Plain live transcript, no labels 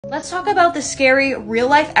Let's talk about the scary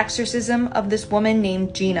real-life exorcism of this woman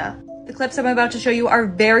named Gina. The clips I'm about to show you are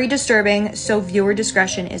very disturbing, so viewer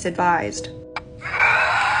discretion is advised.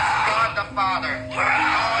 God the Father,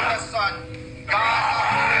 God the Son, God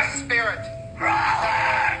the Holy Spirit.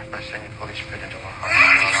 I send your Holy Spirit into our hearts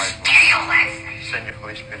and our lives. Send your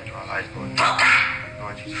Holy Spirit into our lives, Lord.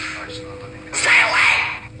 Lord Jesus Christ, Lord, living God. Stay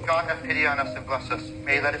away! God have pity on us and bless us.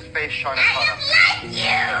 May he let his face shine upon us.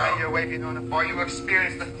 May your way be known before you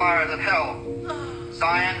experience the fires of hell.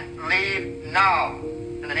 Zion, leave now.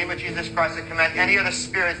 In the name of Jesus Christ, I command any of the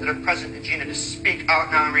spirits that are present in Gina to speak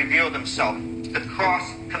out now and reveal themselves. The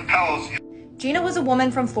cross compels you. Gina was a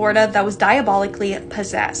woman from Florida that was diabolically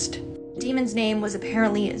possessed. The demon's name was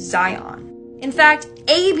apparently Zion. In fact,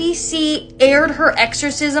 ABC aired her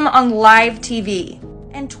exorcism on live TV,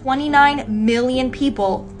 and 29 million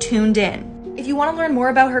people tuned in. If you want to learn more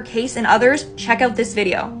about her case and others, check out this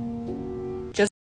video.